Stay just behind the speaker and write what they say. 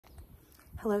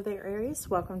Hello there, Aries.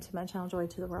 Welcome to my channel, Joy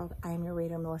to the World. I am your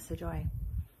reader, Melissa Joy.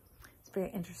 It's very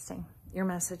interesting. Your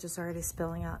message is already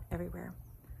spilling out everywhere.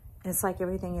 And it's like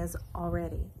everything is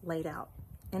already laid out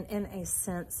and in a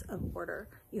sense of order.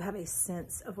 You have a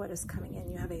sense of what is coming in.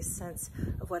 You have a sense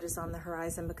of what is on the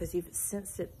horizon because you've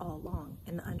sensed it all along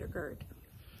in the undergird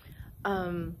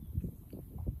and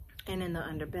in the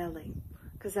underbelly,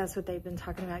 because that's what they've been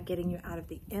talking about, getting you out of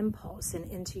the impulse and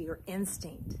into your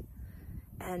instinct.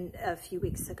 And a few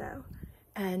weeks ago,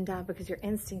 and because your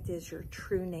instinct is your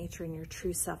true nature and your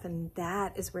true self, and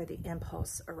that is where the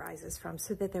impulse arises from,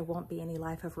 so that there won't be any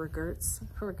life of regrets.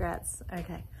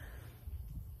 Okay,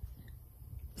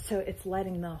 so it's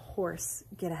letting the horse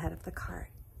get ahead of the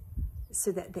cart,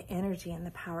 so that the energy and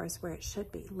the power is where it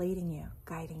should be, leading you,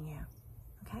 guiding you.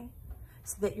 Okay,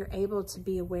 so that you're able to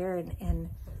be aware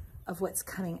and of what's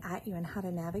coming at you and how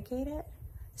to navigate it.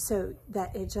 So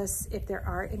that it just, if there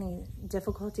are any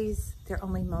difficulties, they're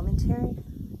only momentary,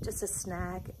 just a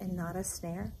snag and not a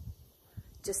snare,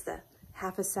 just a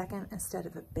half a second instead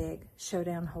of a big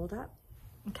showdown holdup.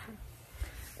 Okay.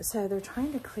 So they're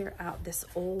trying to clear out this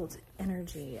old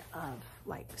energy of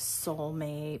like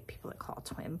soulmate, people that call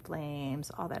twin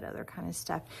flames, all that other kind of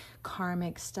stuff,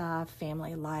 karmic stuff,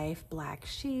 family life, black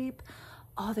sheep,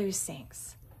 all those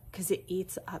things. Because it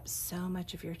eats up so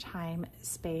much of your time,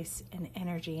 space, and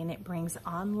energy, and it brings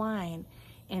online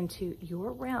into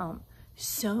your realm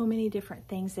so many different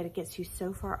things that it gets you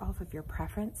so far off of your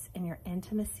preference and your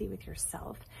intimacy with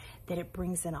yourself that it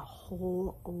brings in a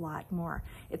whole lot more.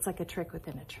 It's like a trick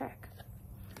within a trick.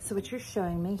 So what you're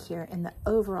showing me here in the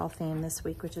overall theme this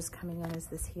week, which is coming in, is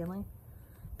this healing,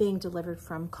 being delivered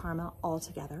from karma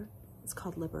altogether. It's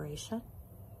called liberation,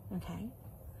 okay?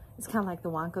 It's kind of like the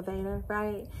Wonka Vader,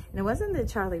 right? And it wasn't that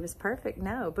Charlie was perfect,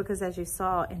 no, because as you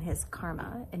saw in his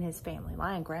karma, in his family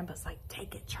line, Grandpa's like,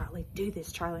 take it, Charlie, do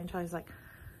this, Charlie. And Charlie's like,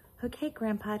 okay,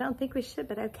 Grandpa, I don't think we should,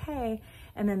 but okay.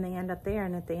 And then they end up there,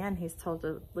 and at the end, he's told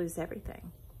to lose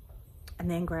everything. And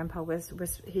then Grandpa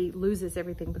he loses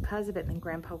everything because of it, and then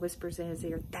Grandpa whispers in his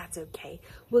ear, that's okay,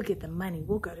 we'll get the money,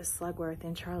 we'll go to Slugworth.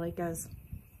 And Charlie goes,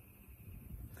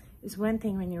 it's one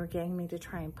thing when you were getting me to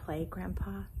try and play,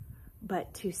 Grandpa,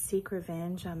 but to seek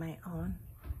revenge on my own,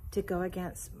 to go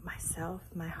against myself,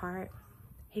 my heart,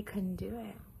 he couldn't do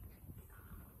it.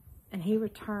 And he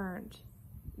returned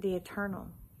the eternal,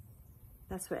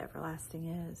 that's what everlasting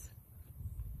is,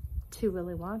 to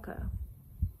Willy Wonka,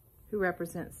 who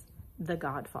represents the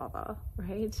Godfather,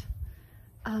 right?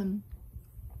 And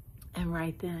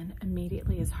right then,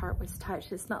 immediately his heart was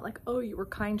touched. It's not like, oh, you were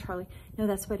kind, Charlie. No,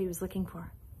 that's what he was looking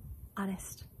for.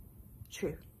 Honest,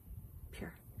 true,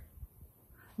 pure.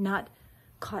 Not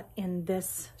caught in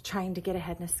this trying to get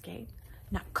ahead and escape.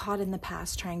 Not caught in the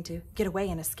past trying to get away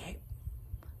and escape.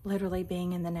 Literally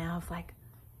being in the now of like,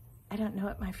 I don't know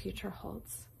what my future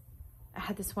holds. I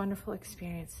had this wonderful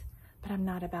experience, but I'm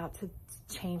not about to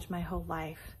change my whole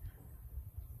life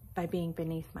by being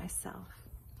beneath myself,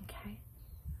 okay?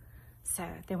 So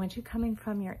they want you coming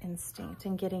from your instinct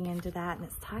and getting into that, and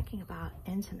it's talking about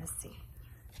intimacy.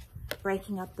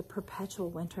 Breaking up the perpetual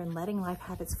winter and letting life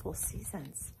have its full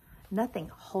seasons.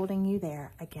 Nothing holding you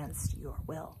there against your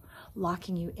will.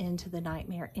 Locking you into the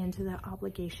nightmare, into the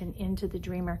obligation, into the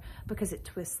dreamer, because it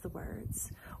twists the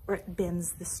words, or it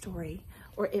bends the story,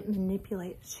 or it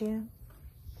manipulates you.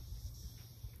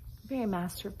 Very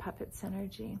master of puppets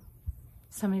energy.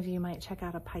 Some of you might check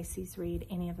out a Pisces read,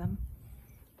 any of them.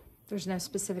 There's no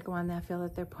specific one that I feel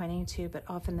that they're pointing to, but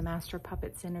often the master of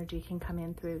puppets energy can come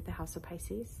in through the house of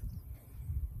Pisces.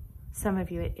 Some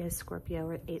of you, it is Scorpio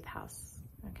or 8th house,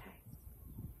 okay?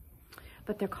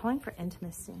 But they're calling for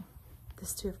intimacy,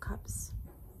 this Two of Cups.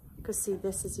 Because see,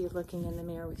 this is you looking in the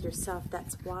mirror with yourself.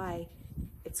 That's why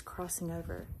it's crossing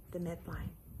over the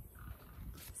midline.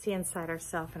 See, inside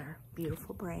ourself and our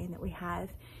beautiful brain that we have,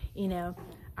 you know,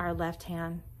 our left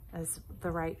hand is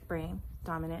the right brain,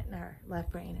 dominant, and our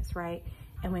left brain is right.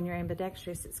 And when you're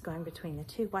ambidextrous, it's going between the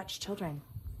two. Watch children.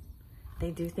 They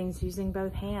do things using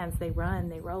both hands. They run,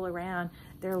 they roll around,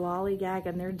 they're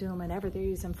lollygagging, they're doing whatever. They're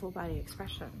using full body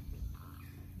expression.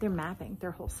 They're mapping their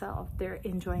whole self. They're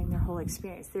enjoying their whole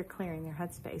experience. They're clearing their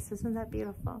headspace. Isn't that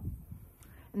beautiful?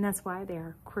 And that's why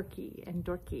they're quirky and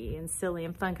dorky and silly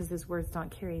and fun, because those words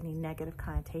don't carry any negative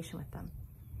connotation with them.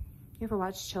 You ever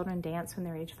watch children dance when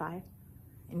they're age 5?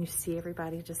 And you see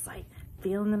everybody just like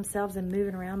feeling themselves and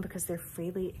moving around because they're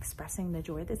freely expressing the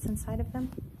joy that's inside of them?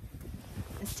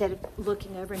 Instead of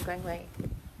looking over and going, wait,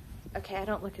 okay, I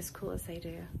don't look as cool as they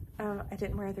do. Oh, I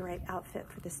didn't wear the right outfit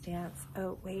for this dance.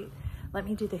 Oh, wait, let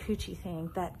me do the hoochie thing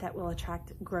that will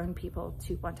attract grown people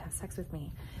to want to have sex with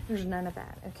me. There's none of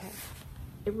that, okay?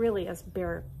 It really is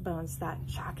bare bones that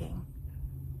shocking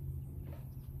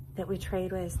that we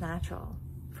trade what is natural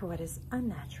for what is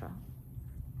unnatural.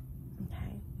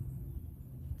 Okay?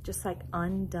 Just like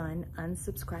undone,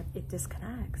 unsubscribed, it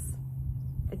disconnects.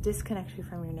 It disconnects you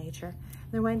from your nature.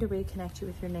 And they're wanting to reconnect you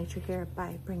with your nature here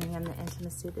by bringing in the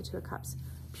intimacy of the Two of Cups,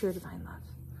 pure divine love.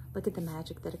 Look at the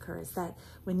magic that occurs, that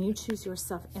when you choose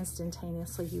yourself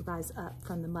instantaneously, you rise up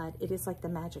from the mud. It is like the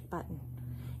magic button.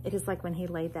 It is like when he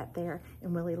laid that there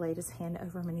and Willie laid his hand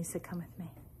over him and he said, come with me.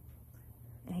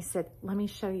 And he said, let me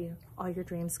show you all your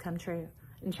dreams come true.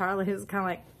 And Charlie was kind of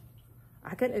like,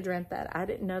 I couldn't have dreamt that. I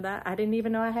didn't know that. I didn't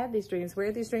even know I had these dreams. Where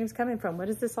are these dreams coming from? What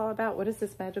is this all about? What is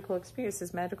this magical experience,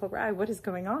 this magical ride? What is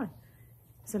going on?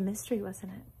 It's a mystery,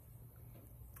 wasn't it?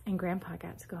 And Grandpa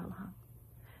got to go along.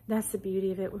 That's the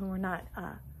beauty of it when we're not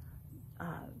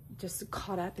just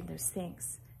caught up in those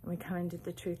things. And we come into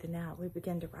the truth and now we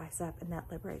begin to rise up, and that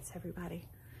liberates everybody.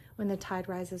 When the tide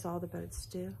rises, all the boats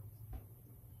do.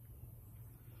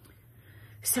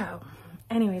 So,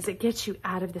 anyways, it gets you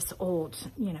out of this old,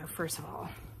 first of all,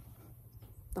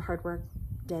 the hard work,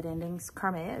 dead endings.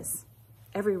 Karma is.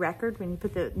 Every record, when you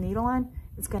put the needle on,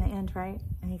 it's going to end, right?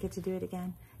 And you get to do it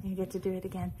again, and you get to do it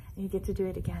again, and you get to do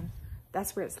it again.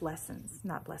 That's where it's lessons,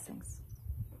 not blessings.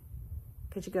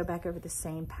 Because you go back over the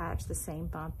same patch, the same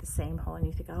bump, the same hole, and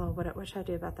you think, oh, what should I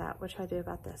do about that? What should I do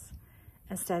about this?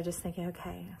 Instead of just thinking,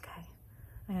 okay,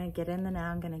 I'm going to get in the now.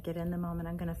 I'm going to get in the moment.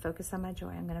 I'm going to focus on my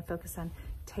joy. I'm going to focus on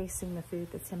tasting the food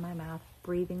that's in my mouth,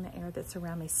 breathing the air that's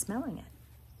around me, smelling it.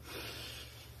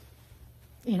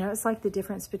 It's like the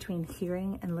difference between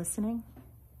hearing and listening,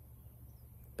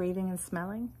 breathing and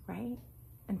smelling, right?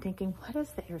 And thinking, what does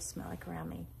the air smell like around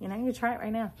me? You try it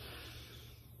right now.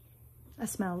 I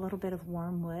smell a little bit of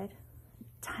warm wood,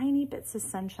 tiny bits of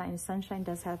sunshine. Sunshine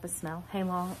does have a smell.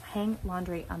 Hang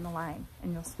laundry on the line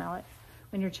and you'll smell it.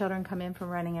 When your children come in from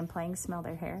running and playing, smell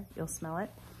their hair, you'll smell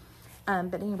it.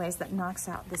 But anyways, that knocks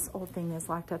out this old thing that's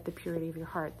locked up the purity of your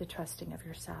heart, the trusting of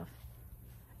yourself,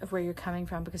 of where you're coming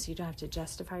from, because you don't have to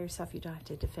justify yourself. You don't have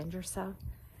to defend yourself.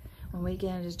 When we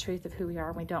get into the truth of who we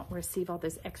are, we don't receive all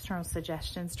those external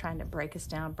suggestions trying to break us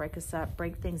down, break us up,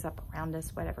 break things up around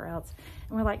us, whatever else.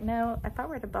 And we're like, no, if I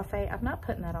were at a buffet, I'm not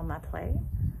putting that on my plate.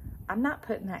 I'm not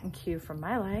putting that in queue for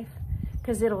my life,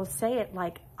 because it'll say it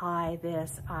like I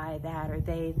this, I that, or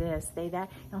they this, they that.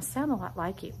 It'll sound a lot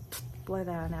like you. Blow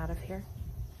that on out of here.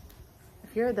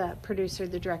 If you're the producer,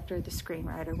 the director, the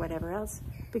screenwriter, whatever else,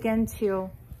 begin to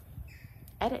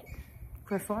edit,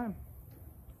 reform,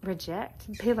 reject.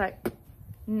 Be like,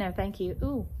 no, thank you.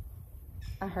 Ooh,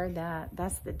 I heard that.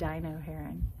 That's the dino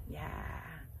heron. Yeah.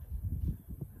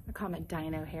 I call them a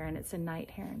dino heron. It's a night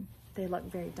heron. They look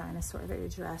very dinosaur, very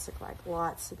Jurassic-like.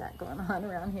 Lots of that going on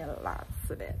around here.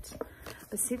 Lots of it.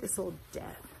 But see this old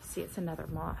death. See, it's another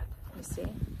moth. You see?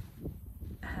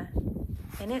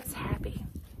 And it's happy.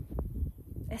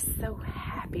 It's so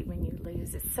happy when you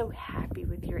lose. It's so happy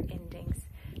with your endings.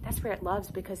 That's where it loves,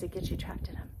 because it gets you trapped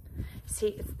in them. See,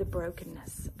 it's the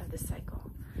brokenness of the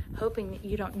cycle. Hoping that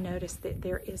you don't notice that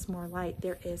there is more light.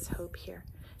 There is hope here.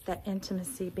 That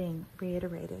intimacy being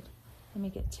reiterated. Let me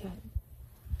get to it.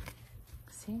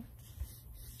 See?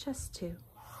 Just two.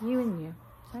 You and you,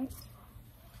 right?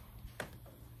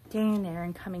 Getting there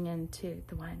and coming into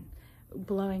the one.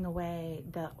 Blowing away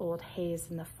the old haze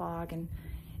and the fog and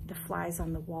the flies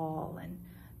on the wall and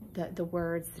the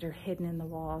words that are hidden in the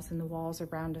walls and the walls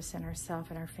around us and ourself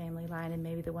and our family line, and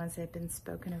maybe the ones that have been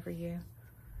spoken over you.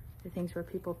 The things where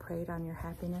people preyed on your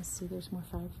happiness. See, there's more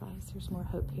fireflies. There's more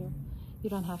hope here. You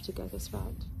don't have to go this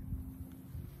route.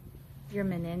 Your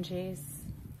meninges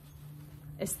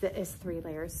is 3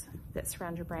 layers that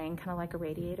surround your brain, kind of like a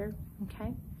radiator,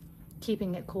 okay?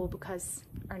 Keeping it cool, because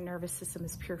our nervous system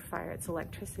is pure fire. It's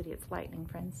electricity. It's lightning,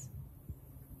 friends.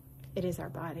 It is our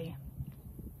body.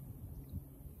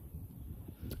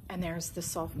 And there's the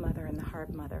soft mother and the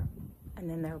hard mother. And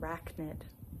then the arachnid,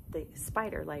 the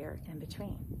spider layer in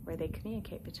between, where they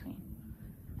communicate between.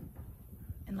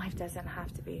 And life doesn't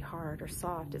have to be hard or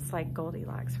soft. It's like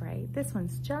Goldilocks, right? This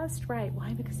one's just right.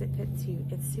 Why? Because it fits you.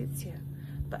 It suits you.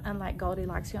 But unlike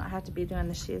Goldilocks, you don't have to be doing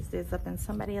the shiz up in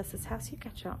somebody else's house. You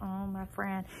got your own, my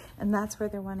friend. And that's where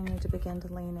they're wanting you to begin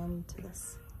to lean into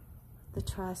this. The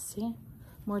trust, see?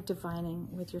 More divining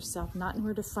with yourself, not in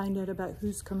order to find out about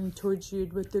who's coming towards you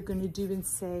and what they're going to do and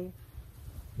say.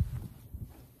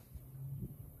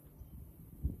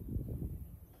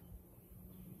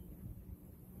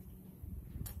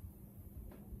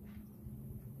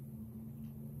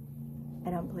 I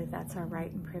don't believe that's our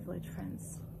right and privilege,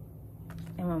 friends.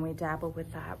 And when we dabble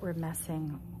with that, we're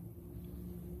messing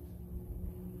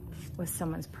with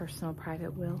someone's personal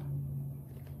private will.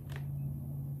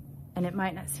 And it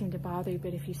might not seem to bother you,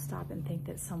 but if you stop and think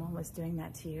that someone was doing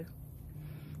that to you,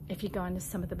 if you go into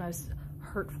some of the most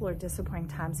hurtful or disappointing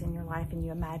times in your life and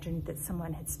you imagine that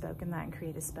someone had spoken that and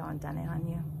created a spell and done it on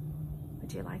you,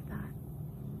 would you like that?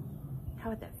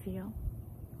 How would that feel?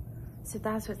 So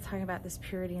that's what's talking about, this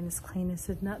purity and this cleanness.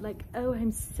 It's not like, oh,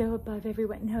 I'm so above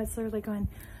everyone. No, it's literally going,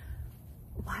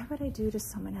 why would I do to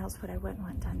someone else what I wouldn't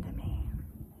want done to me?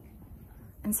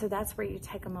 And so that's where you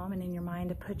take a moment in your mind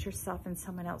to put yourself in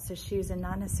someone else's shoes, and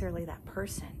not necessarily that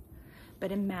person,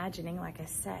 but imagining, like I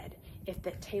said, if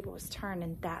that table was turned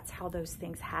and that's how those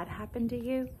things had happened to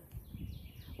you,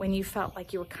 when you felt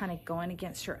like you were kind of going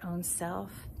against your own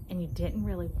self and you didn't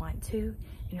really want to,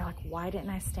 and you're like, why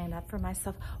didn't I stand up for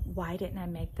myself? Why didn't I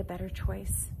make the better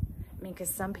choice? I mean,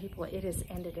 because some people, it has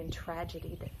ended in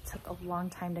tragedy that took a long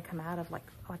time to come out of, like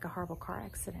a horrible car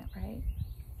accident, right?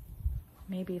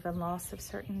 Maybe even loss of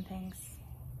certain things.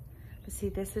 But see,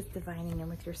 this is divining in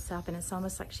with yourself, and it's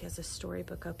almost like she has a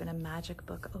storybook open, a magic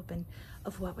book open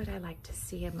of what would I like to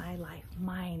see in my life,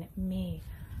 mine, me,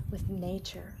 with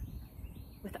nature,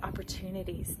 with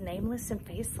opportunities, nameless and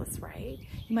faceless, right?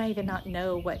 You might even not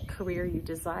know what career you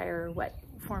desire or what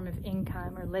form of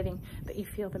income or living, but you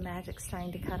feel the magic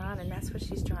starting to cut on, and that's what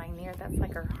she's drawing near. That's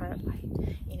like her heart light,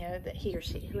 you know, that he or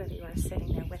she, whoever you are,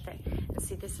 sitting there with it. And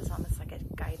see, this is almost like a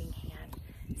guiding hand,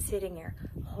 sitting there,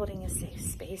 holding a safe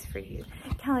space for you.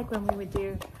 Kind of like when we would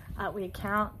do, we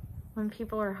count when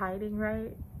people are hiding,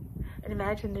 right? And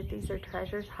imagine that these are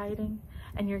treasures hiding,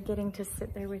 and you're getting to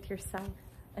sit there with yourself,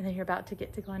 and then you're about to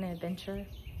get to go on an adventure,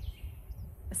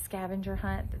 a scavenger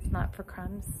hunt that's not for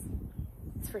crumbs,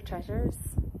 it's for treasures,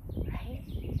 right?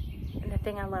 And the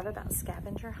thing I love about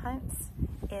scavenger hunts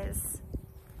is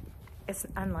it's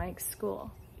unlike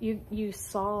school. You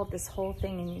solve this whole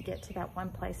thing and you get to that one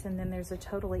place, and then there's a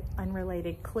totally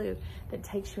unrelated clue that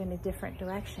takes you in a different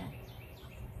direction.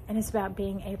 And it's about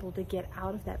being able to get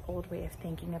out of that old way of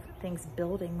thinking of things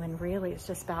building, when really it's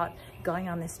just about going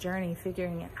on this journey,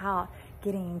 figuring it out,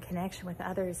 getting in connection with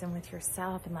others and with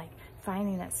yourself, and like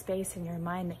finding that space in your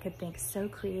mind that could think so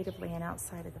creatively and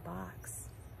outside of the box.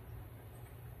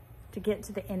 To get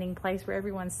to the ending place where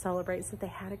everyone celebrates that they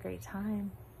had a great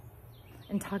time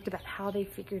and talked about how they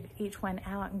figured each one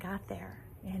out and got there,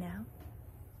 you know?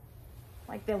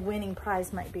 Like the winning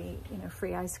prize might be, you know,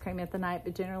 free ice cream at the night,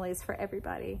 but generally it's for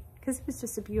everybody, because it was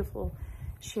just a beautiful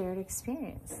shared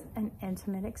experience, an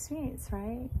intimate experience,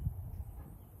 right?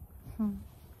 And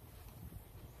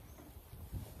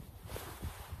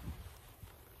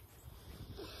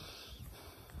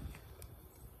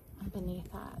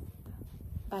beneath that,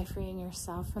 by freeing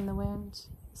yourself from the wound,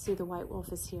 see the white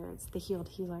wolf is here. It's the healed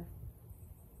healer.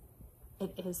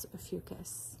 It is a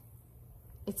fucus.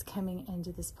 It's coming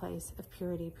into this place of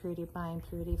purity, purity of mind,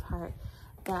 purity of heart,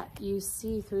 that you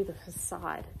see through the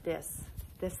facade, this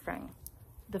thing,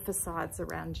 the facades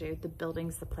around you, the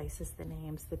buildings, the places, the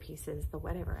names, the pieces, the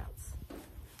whatever else.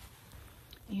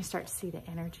 And you start to see the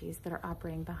energies that are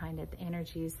operating behind it, the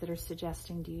energies that are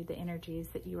suggesting to you, the energies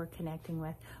that you are connecting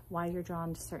with, why you're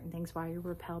drawn to certain things, why you're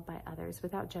repelled by others,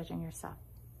 without judging yourself.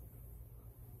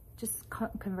 Just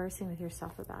conversing with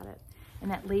yourself about it. And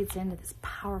that leads into this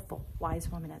powerful wise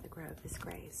woman at the grove, this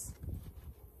Grace.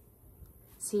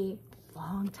 See,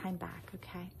 long time back,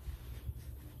 okay?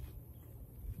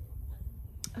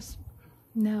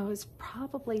 No, it was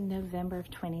probably November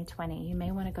of 2020. You may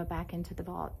want to go back into the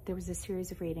vault. There was a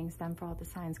series of readings done for all the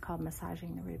signs called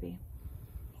Massaging the Ruby.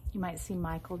 You might see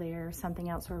Michael there or something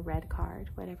else, or a red card,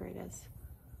 whatever it is.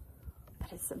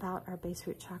 But it's about our base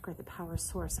root chakra, the power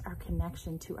source, our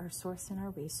connection to our source and our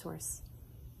resource,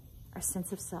 our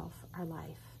sense of self, our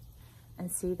life.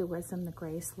 And see the wisdom, the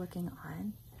grace looking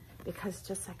on. Because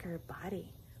just like our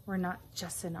body, we're not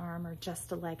just an arm or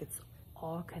just a leg. It's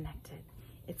all connected.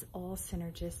 It's all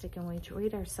synergistic. And when we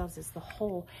treat ourselves as the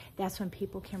whole, that's when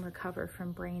people can recover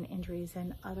from brain injuries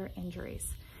and other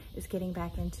injuries. Is getting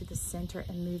back into the center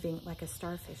and moving like a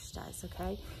starfish does,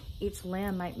 okay? Each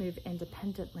limb might move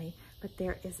independently, but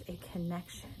there is a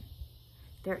connection.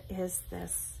 There is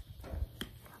this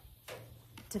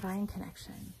divine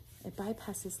connection. It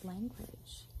bypasses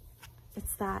language.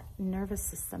 It's that nervous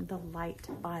system, the light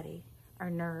body, our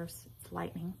nerves, it's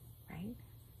lightning, right?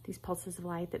 These pulses of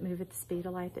light that move at the speed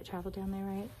of light that travel down there,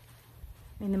 right?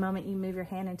 I mean, the moment you move your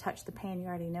hand and touch the pan, you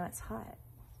already know it's hot,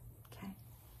 okay?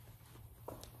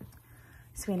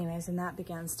 So anyways, and that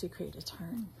begins to create a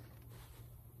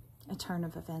turn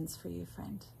of events for you,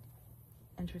 friend.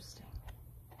 Interesting.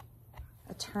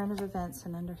 A turn of events,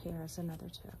 and under here is another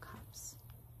Two of Cups.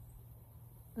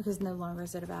 Because no longer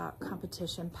is it about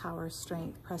competition, power,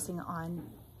 strength, pressing on.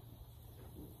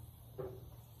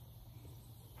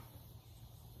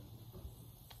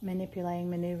 manipulating,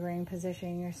 maneuvering,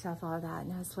 positioning yourself, all of that.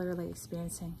 Now it's literally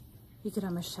experiencing. You could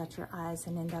almost shut your eyes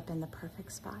and end up in the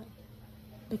perfect spot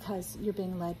because you're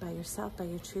being led by yourself, by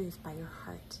your truth, by your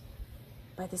heart,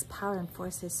 by this power and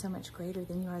force that is so much greater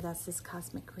than you are. That's this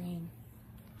cosmic green.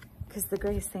 Because the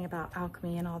greatest thing about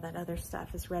alchemy and all that other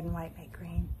stuff is red and white make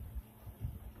green.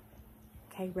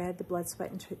 Okay, red, the blood,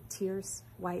 sweat, and tears.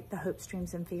 White, the hopes,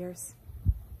 dreams, and fears.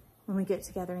 When we get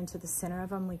together into the center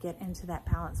of them, we get into that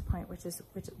balance point,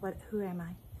 who am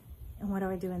I? And what do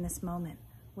I do in this moment?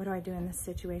 What do I do in this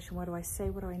situation? What do I say?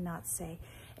 What do I not say?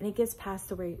 And it gets past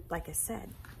the way, like I said,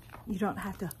 you don't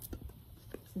have to,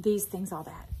 these things, all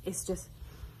that. It's just,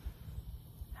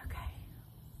 okay,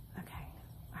 all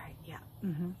right, yeah.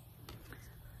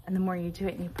 And the more you do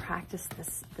it and you practice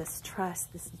this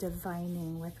trust, this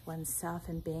divining with oneself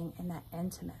and being in that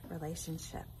intimate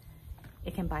relationship,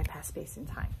 it can bypass space and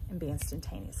time and be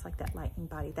instantaneous, like that lightning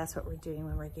body. That's what we're doing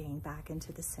when we're getting back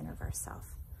into the center of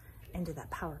ourself, into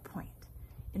that power point,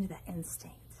 into that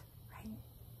instinct, right?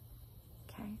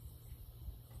 Okay?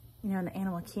 You know, in the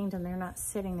animal kingdom, they're not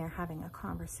sitting there having a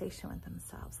conversation with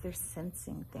themselves. They're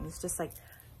sensing things, just like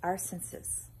our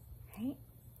senses, right?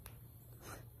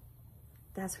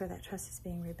 That's where that trust is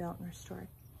being rebuilt and restored.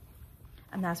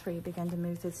 And that's where you begin to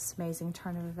move through this amazing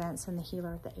turn of events and the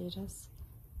healer of the ages.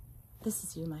 This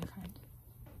is you, my friend.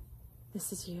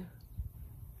 This is you.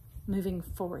 Moving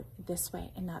forward this way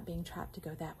and not being trapped to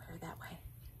go that way or that way.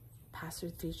 Past or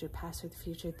the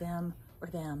future, them or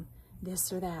them,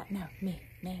 this or that. No,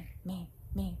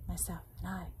 me, myself, and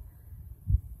I.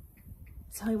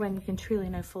 It's the only one you can truly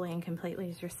know fully and completely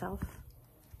is yourself.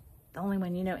 The only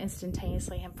one you know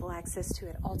instantaneously and full access to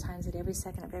at all times, at every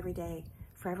second of every day,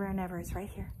 forever and ever, is right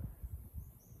here.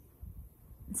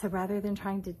 And so rather than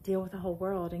trying to deal with the whole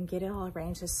world and get it all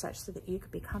arranged as such so that you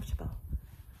could be comfortable,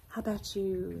 how about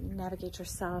you navigate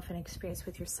yourself and experience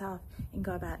with yourself and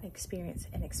go about and experience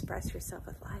and express yourself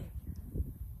with life.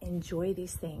 Enjoy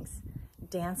these things.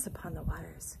 Dance upon the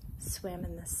waters. Swim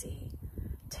in the sea.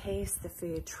 Taste the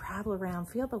food. Travel around.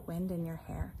 Feel the wind in your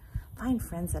hair. Find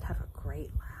friends that have a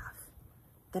great laugh,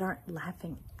 that aren't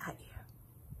laughing at you.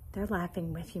 They're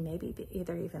laughing with you, maybe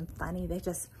either even funny.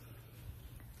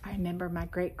 I remember my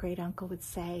great-great-uncle would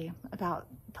say about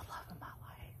the love of my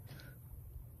life,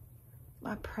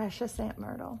 my precious Aunt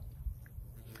Myrtle.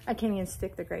 I can't even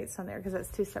stick the greats on there because that's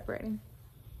too separating.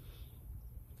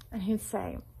 And he'd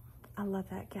say, I love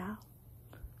that gal.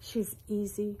 She's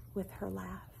easy with her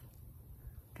laugh.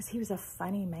 Because he was a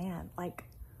funny man, like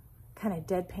kind of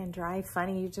deadpan dry,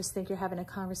 funny. You just think you're having a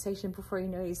conversation before you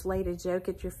know he's laid a joke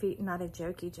at your feet, not a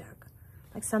jokey joke.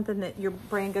 Like something that your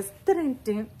brain goes,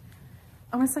 dun-dun-dun.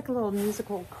 Almost like a little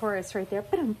musical chorus right there,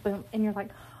 boom, boom, and you're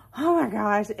like, oh my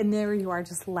gosh, and there you are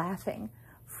just laughing,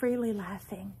 freely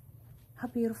laughing. How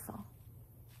beautiful.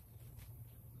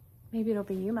 Maybe it'll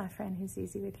be you, my friend, who's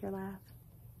easy with your laugh.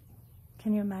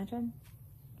 Can you imagine?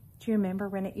 Do you remember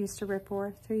when it used to rip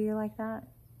roar through you like that?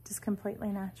 Just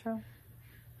completely natural?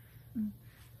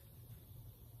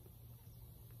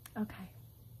 Okay.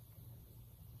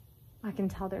 I can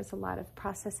tell there's a lot of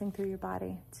processing through your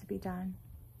body to be done.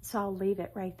 So I'll leave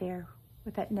it right there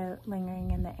with that note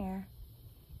lingering in the air.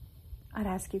 I'd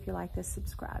ask you if you like this,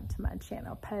 subscribe to my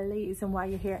channel, please. And while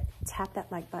you're here, tap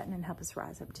that like button and help us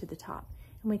rise up to the top.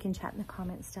 And we can chat in the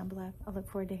comments down below. I look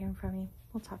forward to hearing from you.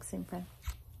 We'll talk soon, friend.